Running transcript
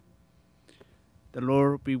The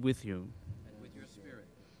Lord be with you. And with your spirit.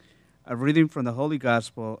 A reading from the Holy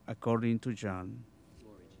Gospel according to John.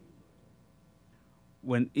 Glory to you,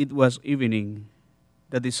 Lord. When it was evening,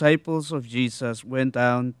 the disciples of Jesus went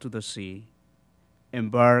down to the sea,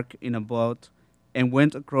 embarked in a boat, and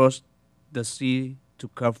went across the sea to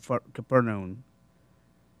Capernaum.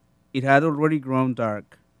 It had already grown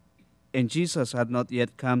dark, and Jesus had not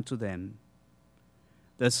yet come to them.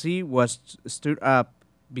 The sea was stirred up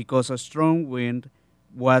because a strong wind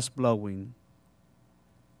was blowing.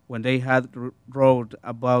 When they had rowed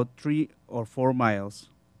about 3 or 4 miles,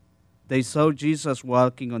 they saw Jesus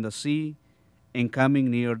walking on the sea and coming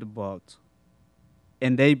near the boat,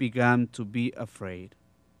 and they began to be afraid.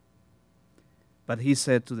 But he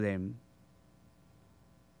said to them,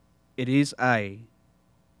 "It is I,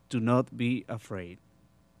 do not be afraid."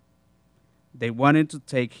 They wanted to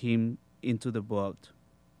take him into the boat,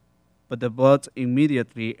 but the boat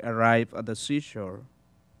immediately arrived at the seashore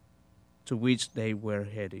to which they were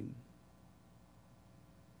heading.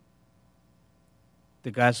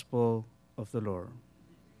 The Gospel of the Lord.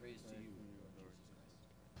 Praise to you, Lord Jesus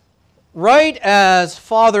Christ. Right as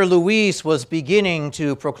Father Luis was beginning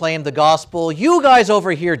to proclaim the gospel, you guys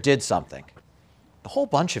over here did something. A whole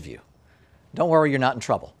bunch of you. Don't worry, you're not in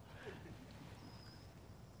trouble.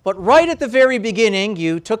 But right at the very beginning,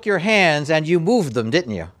 you took your hands and you moved them,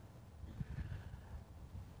 didn't you?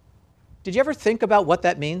 Did you ever think about what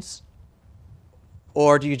that means?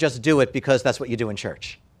 Or do you just do it because that's what you do in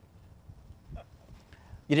church?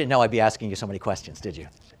 You didn't know I'd be asking you so many questions, did you?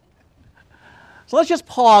 So let's just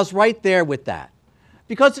pause right there with that.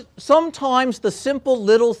 Because sometimes the simple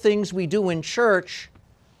little things we do in church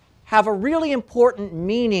have a really important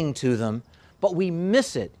meaning to them, but we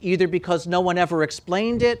miss it, either because no one ever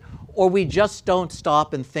explained it or we just don't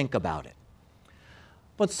stop and think about it.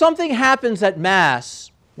 But something happens at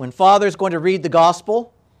Mass when Father's going to read the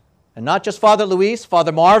gospel, and not just Father Luis,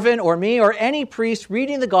 Father Marvin, or me, or any priest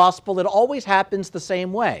reading the gospel, it always happens the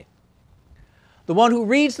same way. The one who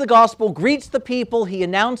reads the gospel greets the people, he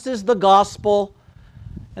announces the gospel,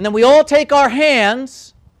 and then we all take our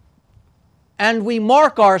hands and we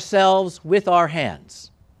mark ourselves with our hands.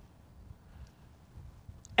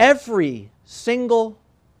 Every single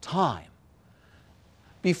time.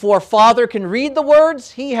 Before Father can read the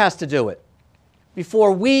words, he has to do it.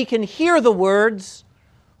 Before we can hear the words,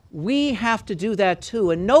 we have to do that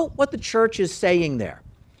too. And note what the church is saying there.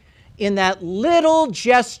 In that little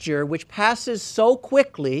gesture which passes so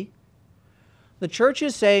quickly, the church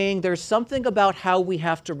is saying there's something about how we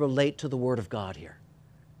have to relate to the Word of God here.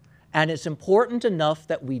 And it's important enough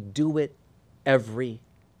that we do it every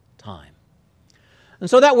time. And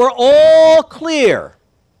so that we're all clear,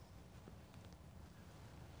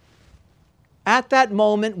 at that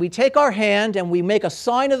moment, we take our hand and we make a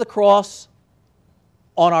sign of the cross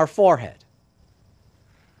on our forehead.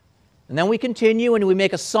 And then we continue and we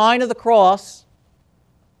make a sign of the cross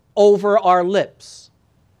over our lips.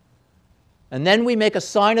 And then we make a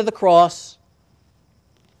sign of the cross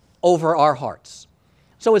over our hearts.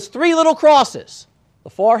 So it's 3 little crosses: the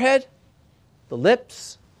forehead, the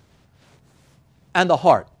lips, and the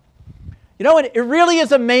heart. You know, it really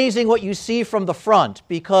is amazing what you see from the front,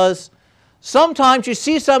 because sometimes you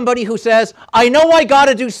see somebody who says, "I know I got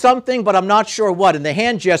to do something, but I'm not sure what," and the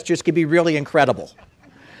hand gestures can be really incredible.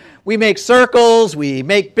 We make circles, we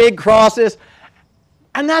make big crosses,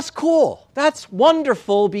 and that's cool. That's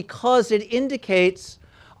wonderful because it indicates,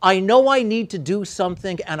 I know I need to do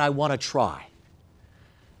something and I want to try.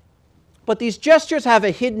 But these gestures have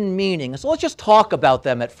a hidden meaning, so let's just talk about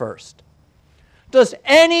them at first. Does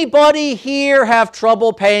anybody here have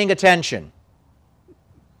trouble paying attention?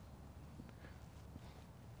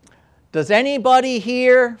 Does anybody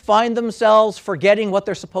here find themselves forgetting what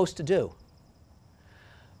they're supposed to do?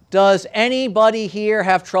 Does anybody here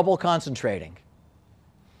have trouble concentrating?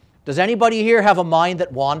 Does anybody here have a mind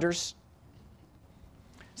that wanders?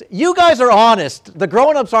 You guys are honest. The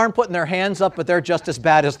grown-ups aren't putting their hands up, but they're just as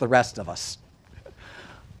bad as the rest of us.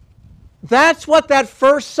 That's what that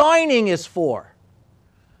first signing is for.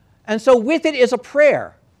 And so with it is a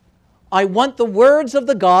prayer. I want the words of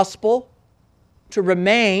the gospel to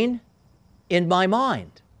remain in my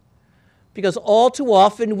mind. Because all too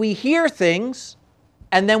often we hear things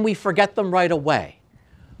and then we forget them right away.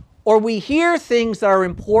 Or we hear things that are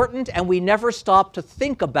important and we never stop to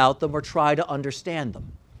think about them or try to understand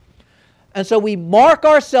them. And so we mark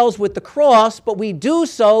ourselves with the cross, but we do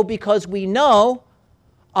so because we know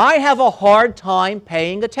I have a hard time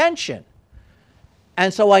paying attention.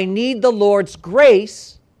 And so I need the Lord's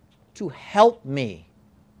grace to help me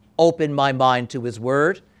open my mind to His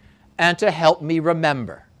Word and to help me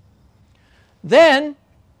remember. Then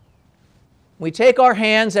we take our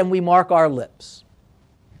hands and we mark our lips.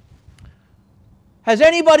 Has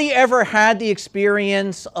anybody ever had the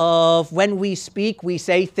experience of when we speak, we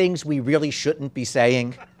say things we really shouldn't be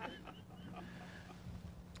saying?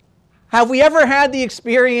 Have we ever had the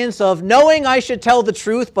experience of knowing I should tell the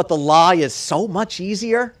truth, but the lie is so much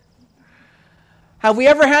easier? Have we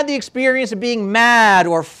ever had the experience of being mad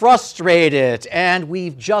or frustrated and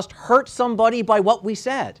we've just hurt somebody by what we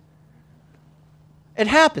said? It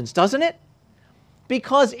happens, doesn't it?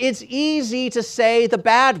 Because it's easy to say the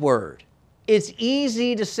bad word. It's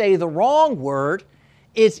easy to say the wrong word.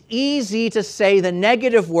 It's easy to say the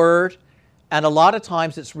negative word. And a lot of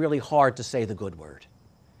times it's really hard to say the good word.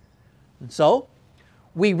 And so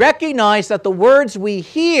we recognize that the words we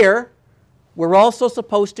hear, we're also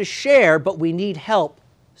supposed to share, but we need help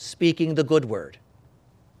speaking the good word.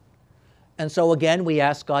 And so again, we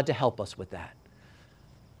ask God to help us with that.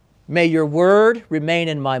 May your word remain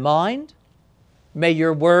in my mind. May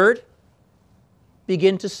your word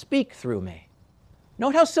begin to speak through me.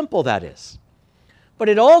 Note how simple that is. But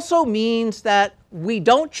it also means that we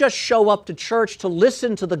don't just show up to church to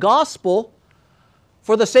listen to the gospel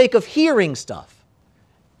for the sake of hearing stuff.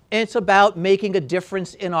 It's about making a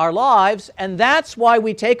difference in our lives, and that's why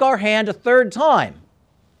we take our hand a third time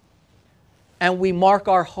and we mark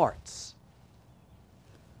our hearts.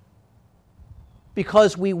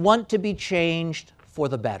 Because we want to be changed for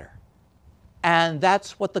the better. And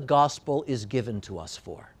that's what the gospel is given to us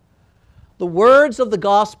for. The words of the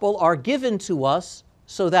gospel are given to us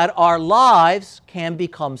so that our lives can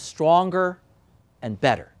become stronger and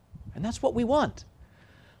better. And that's what we want.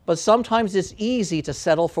 But sometimes it's easy to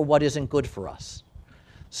settle for what isn't good for us.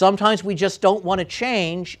 Sometimes we just don't want to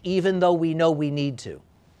change even though we know we need to.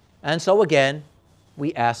 And so again,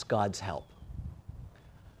 we ask God's help.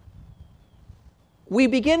 We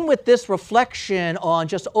begin with this reflection on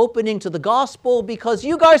just opening to the gospel because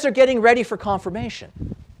you guys are getting ready for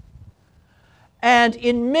confirmation. And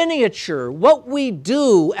in miniature, what we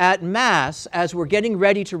do at Mass as we're getting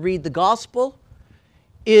ready to read the gospel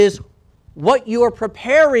is what you are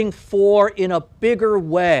preparing for in a bigger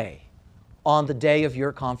way on the day of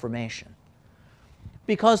your confirmation.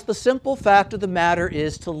 Because the simple fact of the matter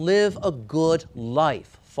is to live a good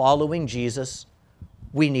life following Jesus,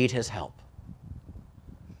 we need his help.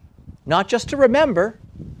 Not just to remember,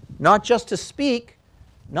 not just to speak,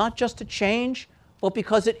 not just to change, but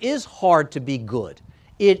because it is hard to be good.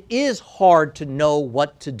 It is hard to know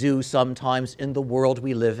what to do sometimes in the world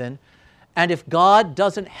we live in. And if God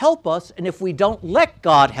doesn't help us, and if we don't let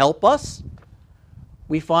God help us,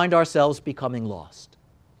 we find ourselves becoming lost.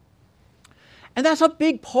 And that's a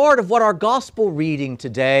big part of what our gospel reading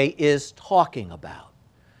today is talking about.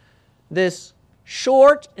 This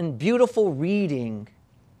short and beautiful reading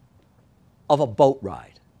of a boat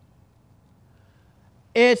ride.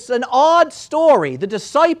 It's an odd story. The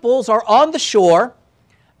disciples are on the shore,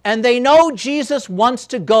 and they know Jesus wants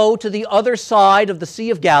to go to the other side of the Sea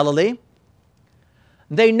of Galilee.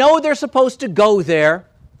 They know they're supposed to go there,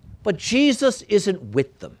 but Jesus isn't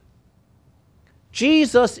with them.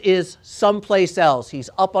 Jesus is someplace else. He's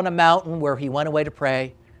up on a mountain where he went away to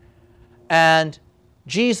pray, and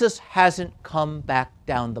Jesus hasn't come back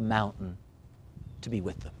down the mountain to be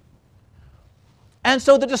with them. And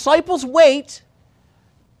so the disciples wait,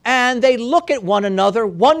 and they look at one another,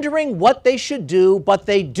 wondering what they should do, but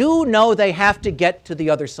they do know they have to get to the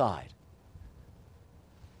other side.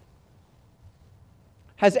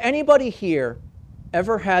 Has anybody here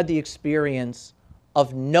ever had the experience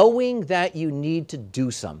of knowing that you need to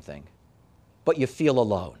do something, but you feel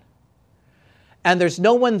alone? And there's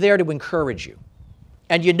no one there to encourage you.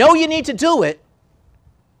 And you know you need to do it,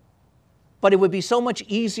 but it would be so much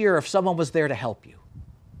easier if someone was there to help you.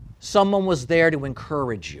 Someone was there to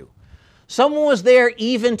encourage you. Someone was there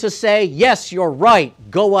even to say, yes, you're right,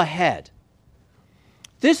 go ahead.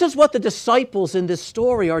 This is what the disciples in this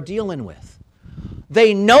story are dealing with.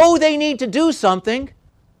 They know they need to do something,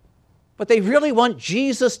 but they really want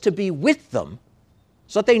Jesus to be with them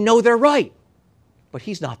so that they know they're right. But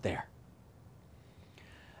he's not there.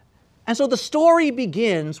 And so the story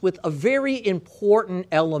begins with a very important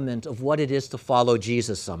element of what it is to follow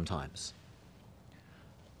Jesus sometimes.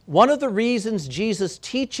 One of the reasons Jesus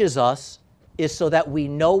teaches us is so that we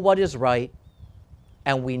know what is right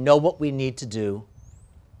and we know what we need to do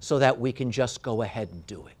so that we can just go ahead and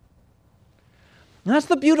do it. And that's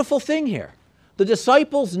the beautiful thing here. The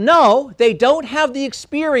disciples know they don't have the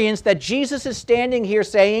experience that Jesus is standing here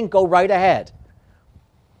saying, go right ahead.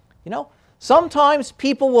 You know, sometimes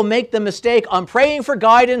people will make the mistake, I'm praying for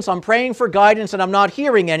guidance, and I'm not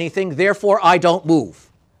hearing anything, therefore I don't move.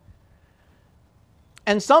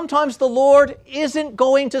 And sometimes the Lord isn't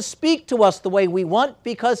going to speak to us the way we want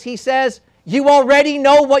because he says, you already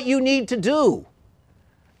know what you need to do.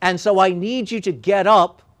 And so I need you to get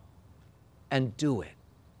up and do it.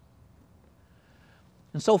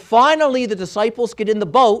 And so finally the disciples get in the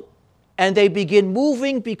boat and they begin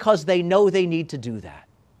moving because they know they need to do that.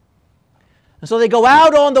 And so they go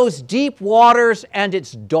out on those deep waters and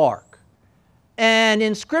it's dark. And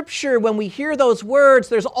in Scripture, when we hear those words,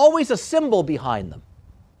 there's always a symbol behind them.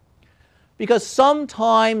 Because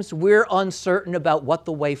sometimes we're uncertain about what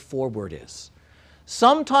the way forward is.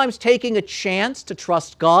 Sometimes taking a chance to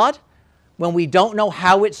trust God when we don't know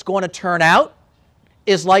how it's going to turn out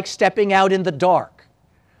is like stepping out in the dark.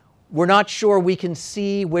 We're not sure we can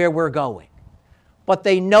see where we're going. But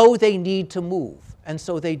they know they need to move, and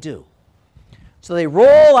so they do. So they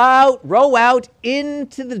row out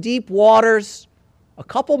into the deep waters, a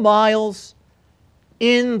couple miles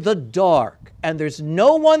in the dark. And there's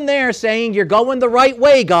no one there saying, you're going the right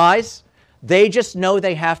way, guys. They just know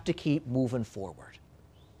they have to keep moving forward.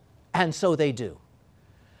 And so they do.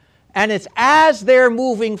 And it's as they're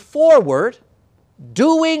moving forward,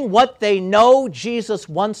 doing what they know Jesus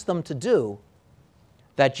wants them to do,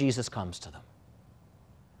 that Jesus comes to them.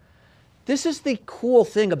 This is the cool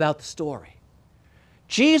thing about the story.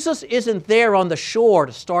 Jesus isn't there on the shore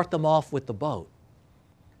to start them off with the boat.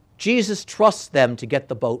 Jesus trusts them to get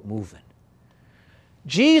the boat moving.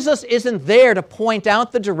 Jesus isn't there to point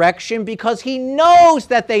out the direction because he knows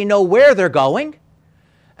that they know where they're going.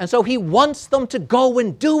 And so he wants them to go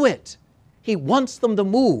and do it. He wants them to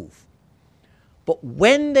move. But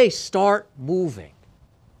when they start moving,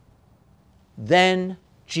 then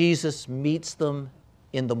Jesus meets them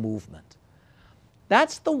in the movement.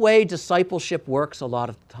 That's the way discipleship works a lot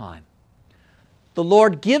of the time. The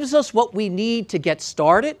Lord gives us what we need to get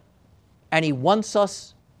started, and he wants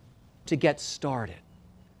us to get started.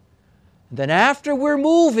 Then after we're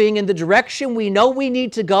moving in the direction we know we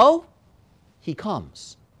need to go, he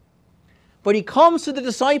comes. But he comes to the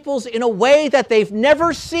disciples in a way that they've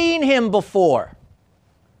never seen him before.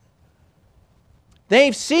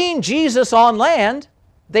 They've seen Jesus on land.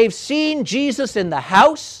 They've seen Jesus in the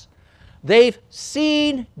house. They've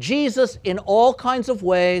seen Jesus in all kinds of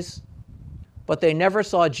ways, but they never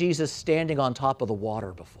saw Jesus standing on top of the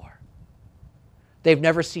water before. They've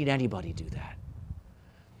never seen anybody do that.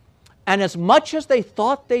 And as much as they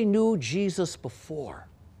thought they knew Jesus before,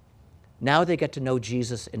 now they get to know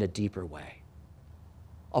Jesus in a deeper way,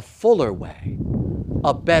 a fuller way,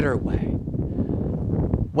 a better way.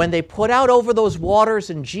 When they put out over those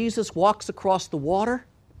waters and Jesus walks across the water,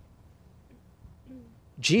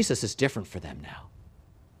 Jesus is different for them now.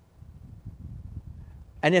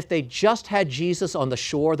 And if they just had Jesus on the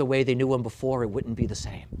shore the way they knew him before, it wouldn't be the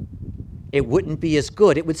same. It wouldn't be as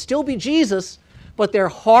good. It would still be Jesus, but their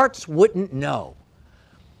hearts wouldn't know.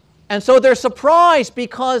 And so they're surprised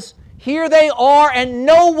because here they are and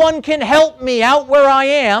no one can help me out where I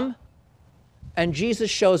am. And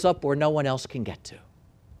Jesus shows up where no one else can get to.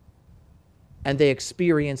 And they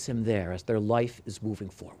experience him there as their life is moving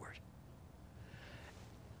forward.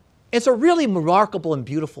 It's a really remarkable and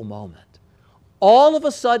beautiful moment. All of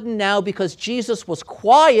a sudden now, because Jesus was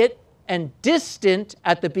quiet and distant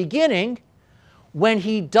at the beginning, when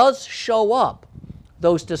he does show up,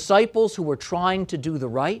 those disciples who were trying to do the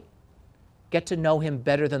right get to know him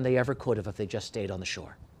better than they ever could have if they just stayed on the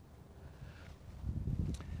shore.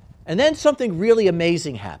 And then something really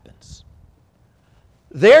amazing happens.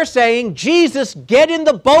 They're saying, Jesus, get in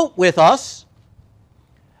the boat with us.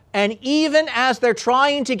 And even as they're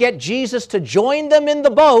trying to get Jesus to join them in the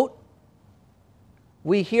boat,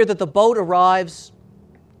 we hear that the boat arrives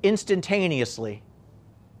instantaneously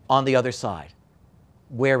on the other side,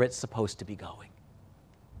 where it's supposed to be going.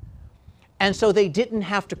 And so they didn't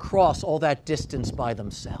have to cross all that distance by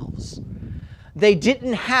themselves. They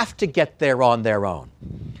didn't have to get there on their own.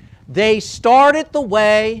 They started the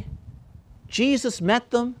way, Jesus met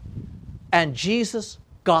them, and Jesus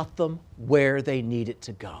got them where they needed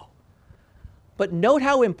to go. But note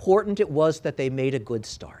how important it was that they made a good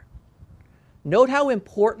start. Note how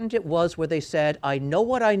important it was where they said, I know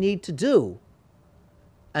what I need to do,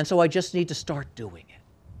 and so I just need to start doing it.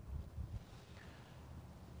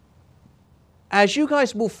 As you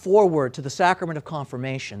guys move forward to the sacrament of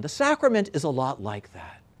confirmation, the sacrament is a lot like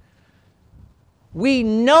that. We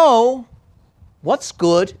know what's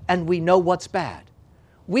good and we know what's bad.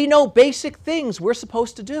 We know basic things we're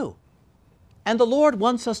supposed to do. And the Lord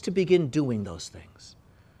wants us to begin doing those things.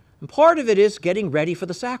 And part of it is getting ready for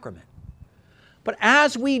the sacrament. But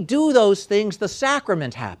as we do those things, the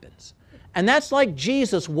sacrament happens. And that's like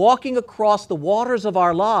Jesus walking across the waters of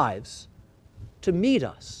our lives to meet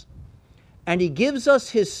us. And he gives us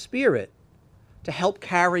his Spirit to help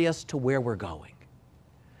carry us to where we're going.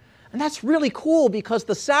 And that's really cool because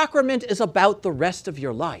the sacrament is about the rest of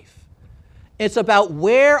your life. It's about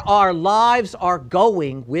where our lives are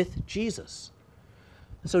going with Jesus.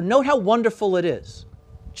 And so note how wonderful it is.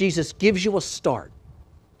 Jesus gives you a start.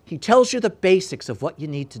 He tells you the basics of what you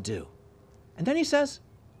need to do. And then he says,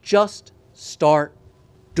 just start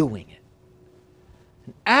doing it.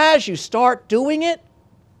 And as you start doing it,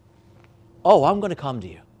 oh, I'm going to come to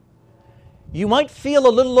you. You might feel a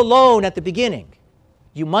little alone at the beginning.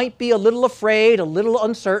 You might be a little afraid, a little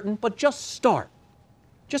uncertain, but just start.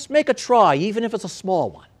 Just make a try, even if it's a small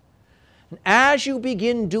one. And as you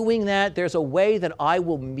begin doing that, there's a way that I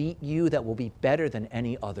will meet you that will be better than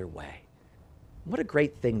any other way. What a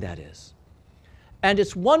great thing that is. And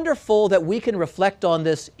it's wonderful that we can reflect on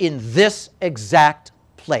this in this exact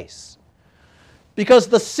place. Because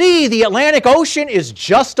the sea, the Atlantic Ocean, is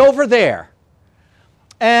just over there.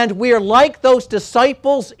 And we are like those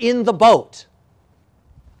disciples in the boat.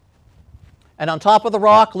 And on top of the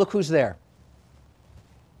rock, look who's there.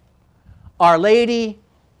 Our Lady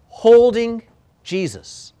holding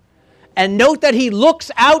Jesus. And note that he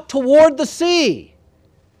looks out toward the sea.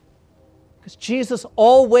 Because Jesus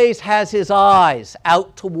always has his eyes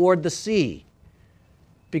out toward the sea.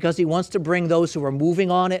 Because he wants to bring those who are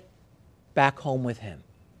moving on it back home with him.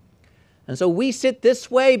 And so we sit this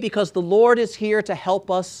way because the Lord is here to help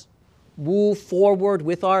us move forward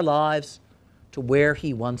with our lives to where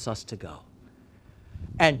he wants us to go.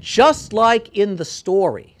 And just like in the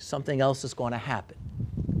story, something else is going to happen,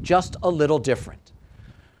 just a little different.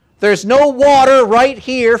 There's no water right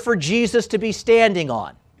here for Jesus to be standing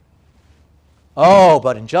on. Oh,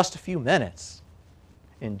 but in just a few minutes,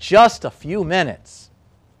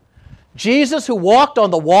 Jesus, who walked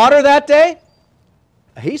on the water that day,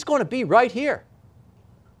 he's going to be right here.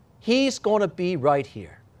 He's going to be right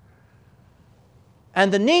here.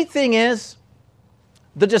 And the neat thing is,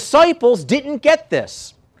 the disciples didn't get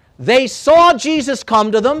this. They saw Jesus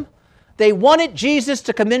come to them. They wanted Jesus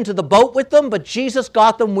to come into the boat with them, but Jesus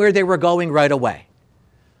got them where they were going right away.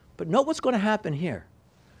 But note what's going to happen here.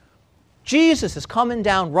 Jesus is coming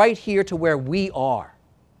down right here to where we are.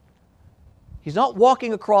 He's not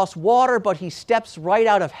walking across water, but he steps right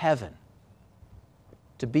out of heaven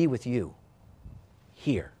to be with you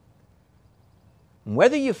here. And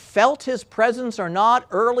whether you felt his presence or not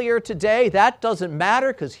earlier today, that doesn't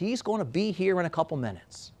matter because he's going to be here in a couple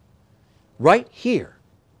minutes. Right here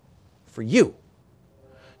for you.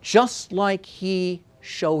 Just like he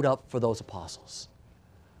showed up for those apostles.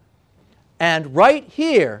 And right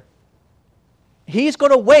here, he's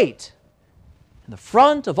going to wait in the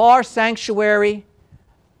front of our sanctuary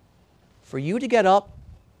for you to get up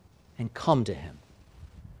and come to him.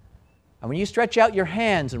 And when you stretch out your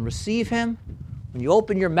hands and receive him, when you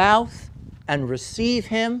open your mouth and receive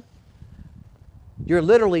him, you're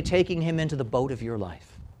literally taking him into the boat of your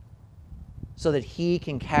life so that he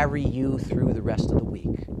can carry you through the rest of the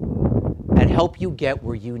week and help you get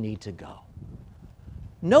where you need to go.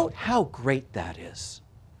 Note how great that is.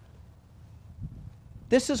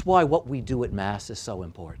 This is why what we do at Mass is so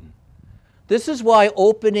important. This is why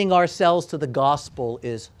opening ourselves to the gospel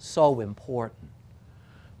is so important.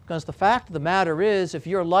 Because the fact of the matter is, if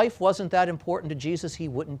your life wasn't that important to Jesus, he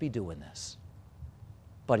wouldn't be doing this.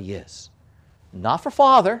 But he is. Not for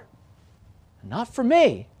Father, not for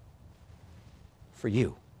me, for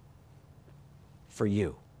you. For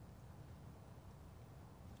you.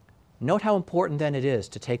 Note how important then it is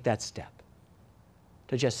to take that step.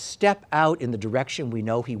 To just step out in the direction we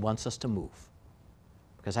know he wants us to move.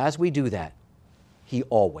 Because as we do that, he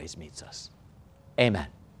always meets us. Amen.